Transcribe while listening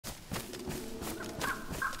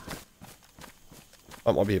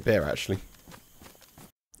That might be a bear, actually.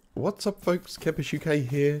 What's up, folks? KempasUK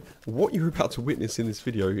here. What you're about to witness in this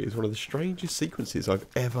video is one of the strangest sequences I've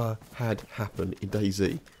ever had happen in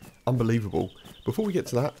DayZ. Unbelievable. Before we get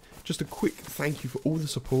to that, just a quick thank you for all the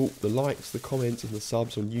support, the likes, the comments and the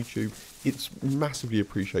subs on YouTube. It's massively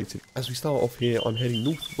appreciated. As we start off here, I'm heading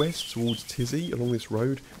northwest towards Tizzy along this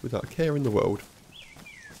road without a care in the world.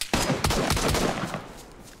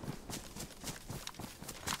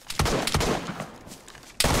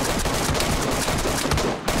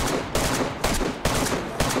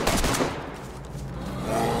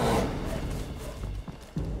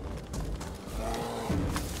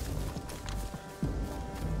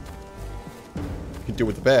 Deal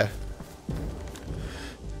with the bear.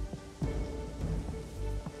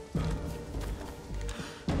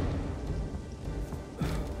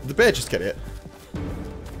 Did the bear just get it?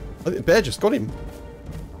 I think the bear just got him.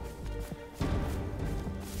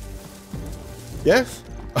 Yeah?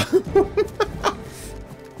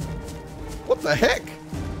 What the heck?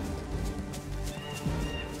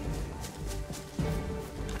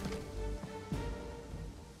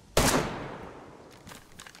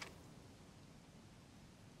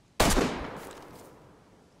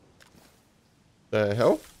 The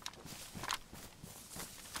hell?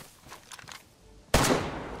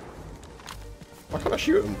 Why can't I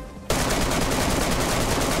shoot him?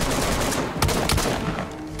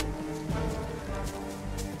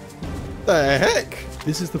 The heck?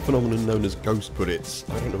 This is the phenomenon known as ghost bullets.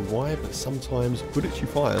 I don't know why, but sometimes bullets you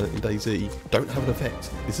fire in DayZ don't have an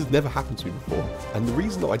effect. This has never happened to me before. And the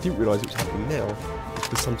reason that I didn't realise it was happening now is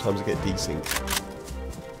because sometimes I get desynced.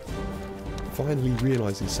 Finally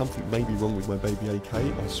realising something may be wrong with my baby AK,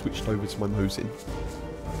 I switched over to my Mosin.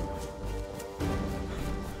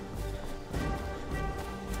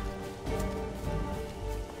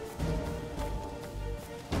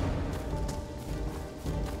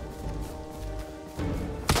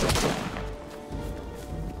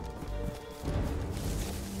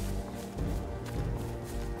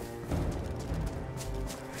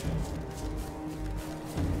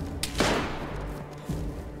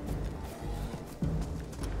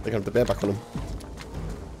 They can have the bear back on him.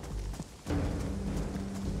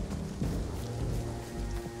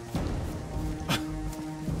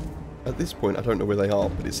 At this point I don't know where they are,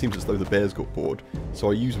 but it seems as though the bears got bored, so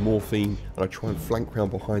I use morphine and I try and flank round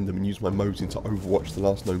behind them and use my Mosin to overwatch the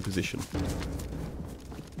last known position.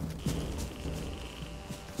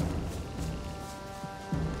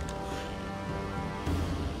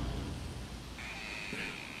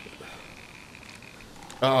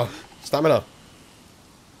 Ah, stamina!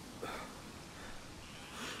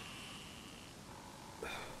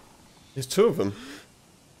 There's two of them.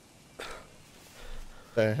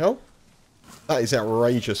 The hell? That is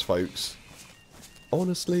outrageous, folks.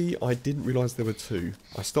 Honestly, I didn't realise there were two.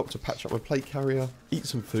 I stopped to patch up my plate carrier, eat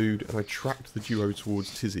some food, and I tracked the duo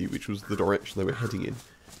towards Tizzy, which was the direction they were heading in.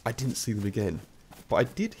 I didn't see them again, but I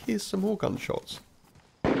did hear some more gunshots.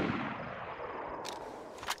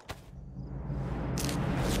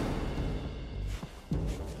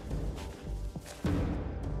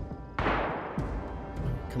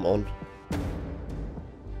 Come on.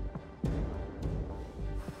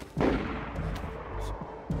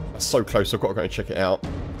 That's so close, I've got to go and check it out.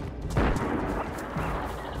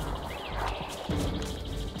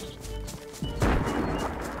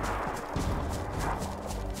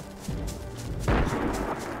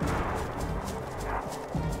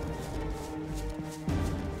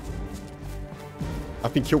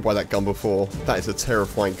 I've been killed by that gun before. That is a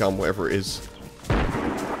terrifying gun, whatever it is.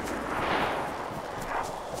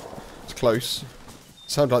 Close.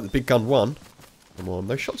 Sounded like the big gun won. Come on,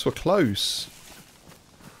 those shots were close.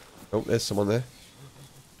 Oh, there's someone there.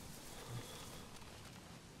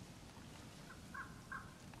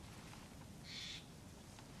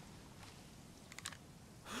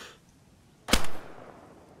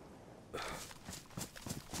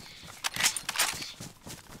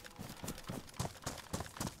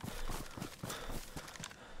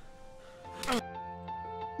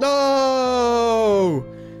 No!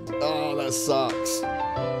 Oh, that sucks.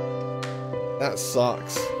 That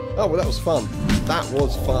sucks. Oh, well, that was fun. That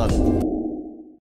was fun.